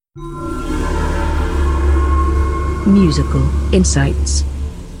Musical Insights.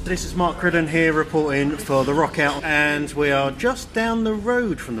 This is Mark Criddon here reporting for The Rock Out, and we are just down the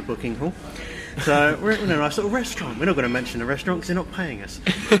road from the booking hall. So we're in a nice little restaurant. We're not going to mention the restaurant because they're not paying us.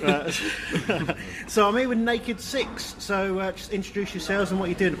 So I'm here with Naked Six. So just introduce yourselves and what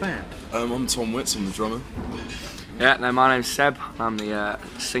you do in the band. I'm Tom Witts, I'm the drummer. Yeah, no, my name's Seb. I'm the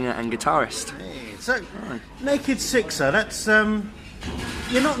singer and guitarist. Hey, so, Naked Sixer, that's,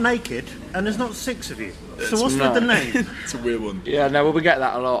 you're not naked, and there's not six of you. So what's with the name? It's a weird one. Yeah, no, well, we get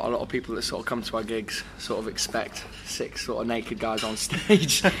that a lot. A lot of people that sort of come to our gigs sort of expect six sort of naked guys on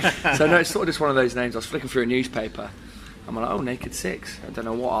stage. So no, it's sort of just one of those names. I was flicking through a newspaper. I'm like, oh, Naked Six. I don't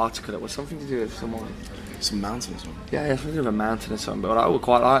know what article it was. Something to do with someone. Some mountain or something. Yeah, something to do with a mountain or something. But we're like, oh, we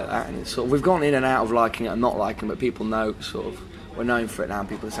quite like that. And it's sort of, we've gone in and out of liking it and not liking it, but people know sort of, we're known for it now. And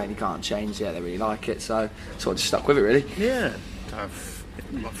people are saying you can't change it. They really like it. So sort of just stuck with it, really. Yeah.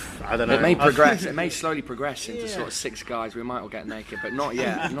 I don't know. It may progress. It may slowly progress into sort of six guys. We might all get naked, but not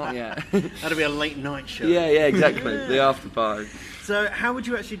yet. Not yet. That'll be a late night show. Yeah, exactly. The after party. So, how would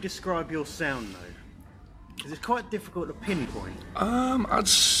you actually describe your sound, though? Because it's quite difficult to pinpoint. I'd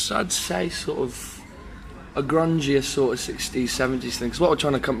say sort of a grungier sort of 60s, 70s thing. Because what we're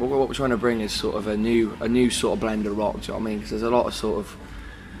trying to bring is sort of a new sort of blend of rock. Do you know what I mean? Because there's a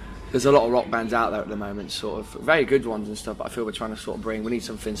lot of rock bands out there at the moment, sort of very good ones and stuff. But I feel we're trying to we need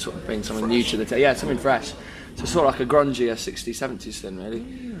something bring something new to the table. Yeah, something fresh. So sort of like a grungier 60s, 70s thing, really.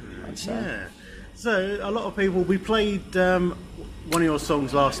 I'd say. Yeah. So a lot of people. We played one of your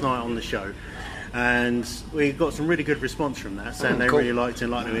songs last night on the show, and we got some really good response from that. Saying they cool. really liked it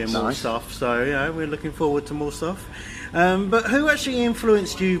and like to hear more Nice. stuff. So we're looking forward to more stuff. But who actually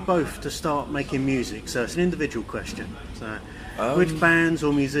influenced you both to start making music? So it's an individual question. So. Which bands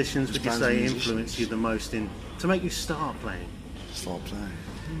or musicians would you say influenced you the most to make you start playing? Start playing.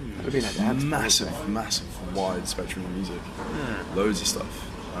 Would have been a dance Massive, wide spectrum of music. Yeah. Loads of stuff.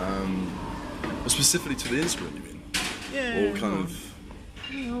 But specifically to the instrument, you mean? Yeah. Or kind of...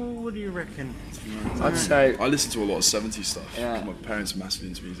 What do you reckon? I'd say. I listen to a lot of 70s stuff. Yeah. My parents are massively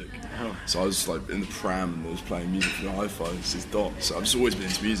into music. Oh. So I was like in the pram and I was playing music for the hi-fi. This is Dot. So I've just always been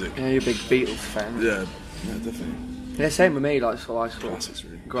into music. Yeah, you're a big Beatles fan. Yeah, definitely. Yeah, same with me. Like, so I sort Classics, of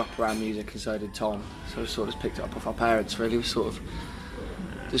really. grew up around music, and so did Tom. So we sort of just picked it up off our parents. Really, we sort of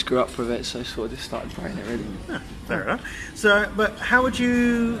just grew up with it. So sort of just started playing it. Really. Fair enough. So, but how would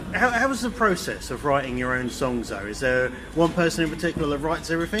you? How was the process of writing your own songs? Though, is there one person in particular that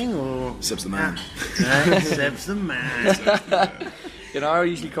writes everything, or Seb's the man. Seb's the man. You know, I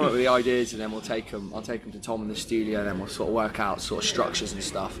usually come up with the ideas, and then I'll take them to Tom in the studio, and then we'll sort of work out sort of structures and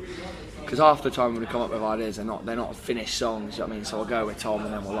stuff. Because half the time when we come up with ideas, they're not finished songs. You know what I mean? So I'll go with Tom,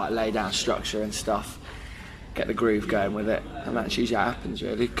 and then we'll like lay down structure and stuff, get the groove going with it, and that's usually how it happens,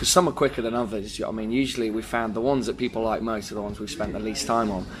 really. Because some are quicker than others. You know what I mean? Usually we found the ones that people like most are the ones we've spent the least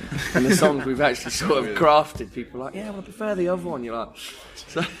time on, and the songs we've actually sort of crafted. People are like, yeah, well, I prefer the other one. You're like,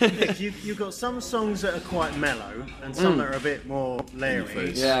 so. You've got some songs that are quite mellow, and some that are a bit more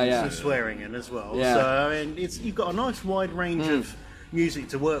leery. Yeah. Some swearing in as well. Yeah. So I mean, you've got a nice wide range of music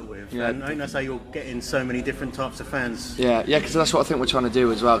to work with, and I think that's how you're getting so many different types of fans. Yeah, because that's what I think we're trying to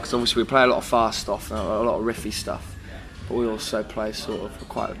do as well. Because obviously we play a lot of fast stuff, and a lot of riffy stuff, but we also play sort of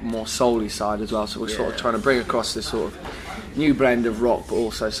quite more soul-y side as well. So we're sort of trying to bring across this sort of new blend of rock, but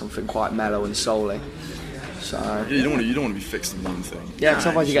also something quite mellow and soul-y. So You don't want to be fixed in one thing. yeah, because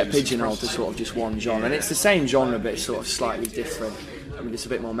otherwise you get pigeonholed to sort of just one genre, and it's the same genre, but it's sort of slightly different. I mean, it's a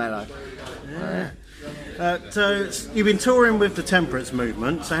bit more mellow. So you've been touring with the Temperance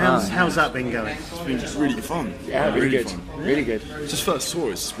Movement. So how's that been going? It's been just really fun. Yeah, really good. Fun. Really good. It's just first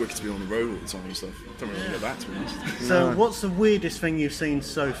tour, it's just wicked to be on the road all the time and stuff. Don't really want to go back, to be honest. So what's the weirdest thing you've seen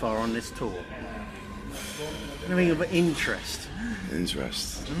so far on this tour? Anything of interest?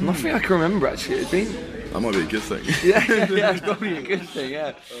 Interest. Nothing I can remember actually. It's been That might be a good thing. yeah, it's probably a good thing.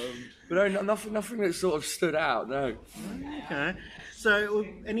 Yeah, but no, nothing that sort of stood out. No. Okay. So,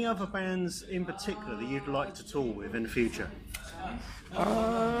 any other bands in particular that you'd like to tour with in the future?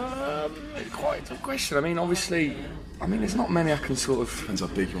 Quite a tough question. I mean, obviously, there's not many I can sort of. Depends how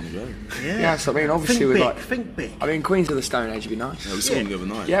big you want to go. Yeah, so I mean, obviously, Think big. I mean, Queens of the Stone Age would be nice. Yeah, we saw them the other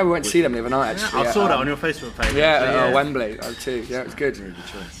night. Yeah, we went to see them the other night actually. I saw that on your Facebook page. Yeah, Wembley too. Yeah, it was good. Very good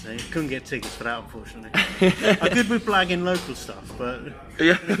choice. So you couldn't get tickets for that, unfortunately. I'm good with blagging local stuff, but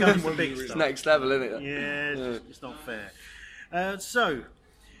Yeah, when it comes to big it's stuff, next level, isn't it? yeah, it's not fair. So,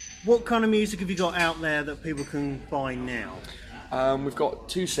 what kind of music have you got out there that people can buy now? We've got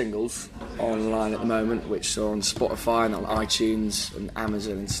 2 singles online at the moment, which are on Spotify and on iTunes and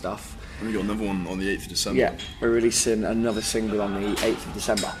Amazon and stuff. And we got another one on the 8th of December. Yeah, we're releasing another single on the 8th of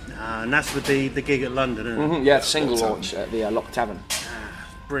December. And that's with the gig at London, isn't it? Yeah, single launch at the Lock Tavern.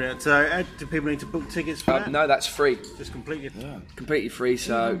 Brilliant. So, do people need to book tickets for that? No, that's free. Just completely. Completely free.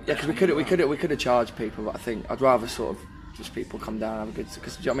 So yeah, because we could have charged people, but I think I'd rather sort of just people come down and have a good.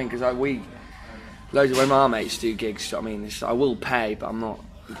 Because do you know what I mean? Because loads of when my mates do gigs, do you know what I mean? I will pay, but I'm not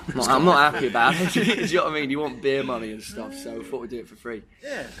happy about it. Do you know what I mean? You want beer money and stuff, so we thought we'd do it for free.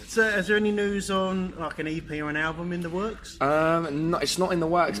 Yeah. So, is there any news on like an EP or an album in the works? No, it's not in the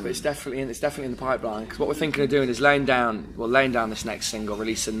works, but it's definitely in the pipeline. Because what we're thinking of doing is laying down this next single,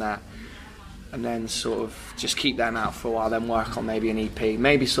 releasing that, and then sort of just keep them out for a while, then work on maybe an EP,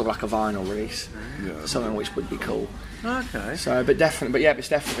 maybe sort of like a vinyl release, something which would be cool. Okay. So, but it's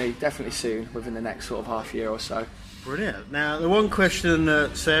definitely soon, within the next sort of half year or so. Brilliant. Now, the one question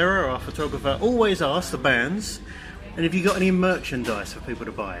that Sarah, our photographer, always asks the bands, and have you got any merchandise for people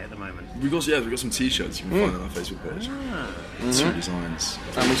to buy at the moment? We've got some T-shirts you can find on our Facebook page. 2 designs.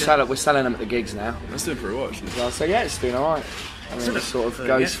 And we're selling them at the gigs now. That's doing pretty well, actually. So yeah, it's doing alright. I mean, it sort of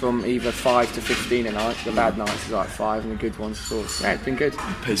goes from either 5 to 15 a night. The bad nights is like 5, and the good ones sort of, it's been good.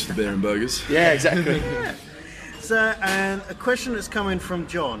 Pays for the beer and burgers. Yeah, exactly. So, and a question that's coming from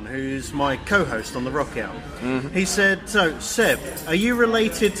John, who's my co-host on the Rock Out. He said, so Seb, are you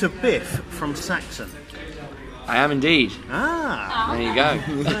related to Biff from Saxon? I am indeed. Ah. There you go.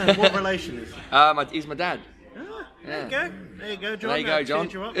 What relation is he? He's my dad. There you go, John. There you go, John.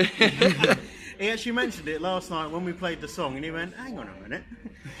 You up. He actually mentioned it last night when we played the song, and he went, hang on a minute.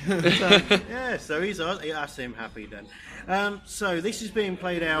 So I seem happy then. So this is being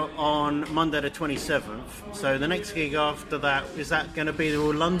played out on Monday the 27th. So the next gig after that, is that going to be the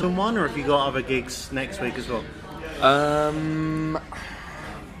London one, or have you got other gigs next week as well?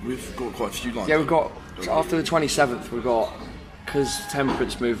 We've got quite a few lines. Yeah, we've got, after the 27th, we've got, because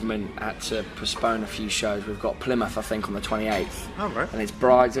Temperance Movement had to postpone a few shows, we've got Plymouth, I think, on the 28th. Oh, right. And it's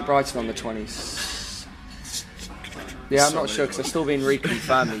Brighton on the 20th. Yeah, I'm not sure because they're still being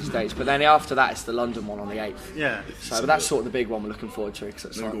reconfirmed these dates. But then after that, it's the London one on the 8th. Yeah. So but that's sort of the big one we're looking forward to because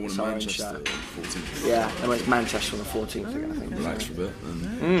it's Then we've got one in Manchester show. on the 14th. Yeah, then it's Manchester on the 14th again, I think. Relax for a bit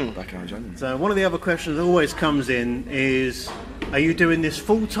and back out in January. So one of the other questions that always comes in is, are you doing this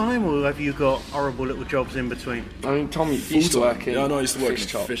full time, or have you got horrible little jobs in between? I mean, Tom used to work in. Yeah, I used to work in fish a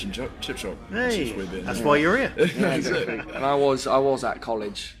shop. fish and chip shop. Hey, that's why you're here. Yeah, exactly. And I was at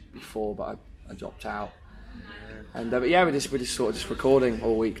college before, but I dropped out. And but yeah, we're just sort of just recording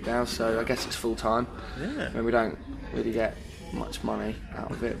all week now, so I guess it's full time. Yeah. I mean, we don't really get much money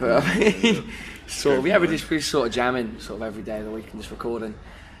out of it, but I mean, we're just sort of jamming sort of every day of the week and just recording.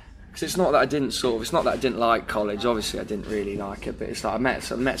 Because it's not that I didn't like college. Obviously, I didn't really like it, but it's like I met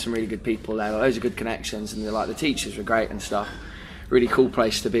some really good people there, loads of good connections, and the teachers were great and stuff. Really cool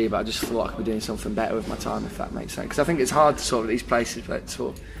place to be, but I just thought I could be doing something better with my time, if that makes sense. Because I think it's hard to sort of these places, but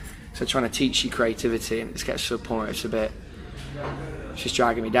sort of. So trying to teach you creativity, and it gets to a point where it's just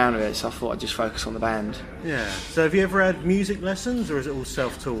dragging me down a bit, so I thought I'd just focus on the band. Yeah. So have you ever had music lessons, or is it all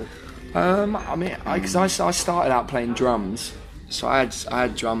self-taught? I mean, because I started out playing drums, so I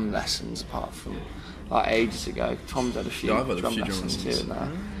had drum lessons apart from like ages ago. Tom's had a few, I've had drum a few lessons drum lessons. too,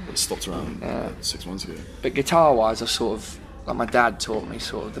 and that. But stopped around 6 months ago. But guitar-wise, I sort of, like my dad taught me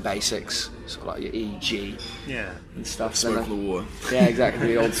sort of the basics, sort of like your E, G, and stuff. Smoke in the water. Yeah, exactly,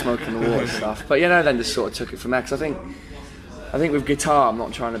 the old smoke in the water stuff. But then just sort of took it from there, because I think with guitar, I'm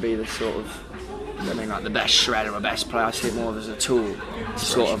not trying to be the sort of, like the best shredder or best player. I see it more as a tool,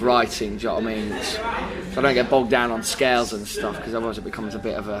 sort of writing. Do you know what I mean? So I don't get bogged down on scales and stuff, because otherwise it becomes a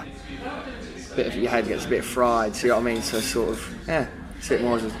bit of your head gets a bit fried. So you know what I mean? So sort of, see it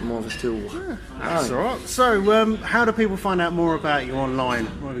more of a tool. That's all right. So, how do people find out more about you online?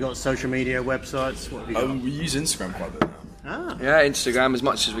 What have you got? Social media, websites? What have you got? We use Instagram quite a bit now. Yeah, Instagram. As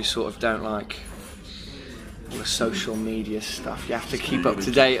much as we sort of don't like all the social media stuff, you have to keep up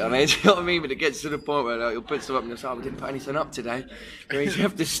to date on it. Do you know what I mean? But it gets to the point where you'll put stuff up and you'll say, "I didn't put anything up today." I mean, you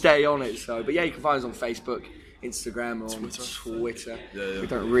have to stay on it. So, but yeah, you can find us on Facebook, Instagram, or on Twitter. Yeah. We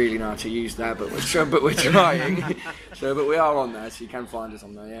don't really know how to use that, but we're trying. But we are on there, so you can find us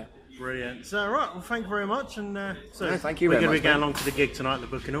on there. Yeah. Brilliant. So, right, well, thank you very much. And thank you we're very going to be much, going mate. along to the gig tonight at the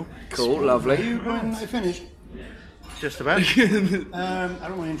Booking Hall. Cool, lovely. Are you going finished? Just about. I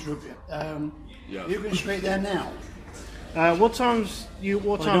don't want to interrupt you. Are you going straight there now? What time are you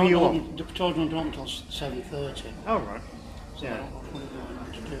on? The Patrolman don't until 7:30. Oh, right. So Yeah. that's what we're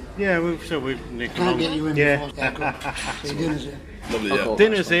going to do. Yeah, we need to Can't get you in Yeah. before I go. So your dinner's here. Lovely, Oh, cool.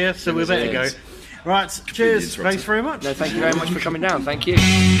 Dinner's here, so we better go. Right, cheers. interrupted. Thanks very much. No, thank you very much for coming down. Thank you.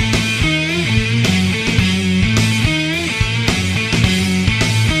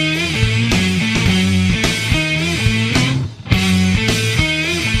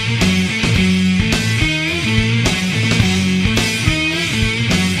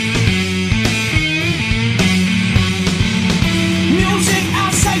 Music,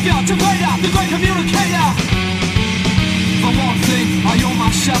 our savior, degrader, the great communicator. For one thing, I owe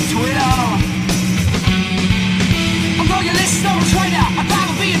myself to it all. I'm loyalist, no traitor, I'd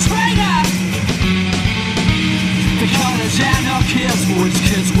rather be a traitor. Because there's anarchist, voice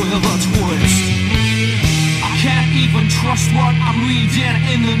kids with a twist. I can't even trust what I'm reading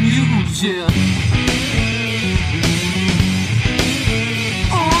in the news, yeah.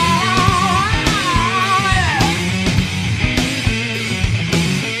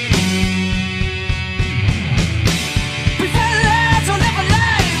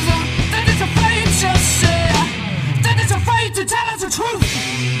 To tell us the truth.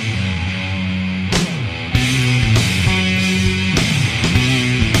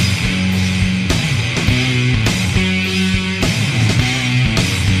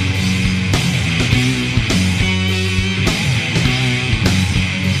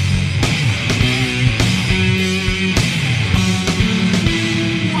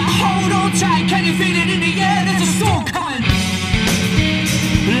 Hold on tight, can you feel it in the air? There's a storm coming.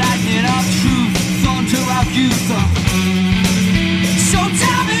 Lightning of truth, thunder of youth. So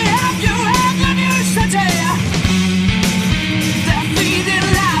tell me, have you had the news today? They're feeding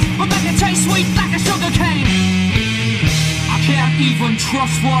life, but make it taste sweet like a sugar cane. I can't even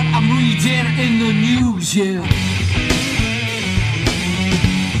trust what I'm reading in the news, yeah.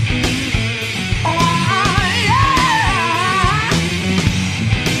 Oh, yeah.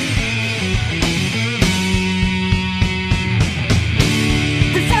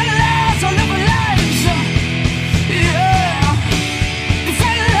 Defend lives or live lives, yeah.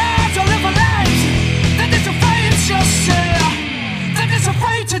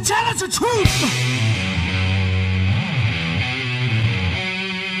 To tell us the truth.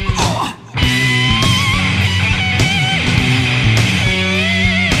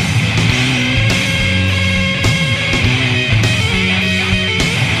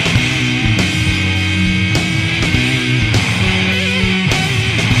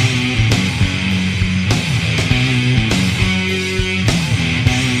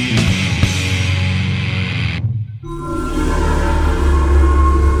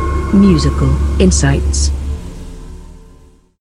 Musical Insights.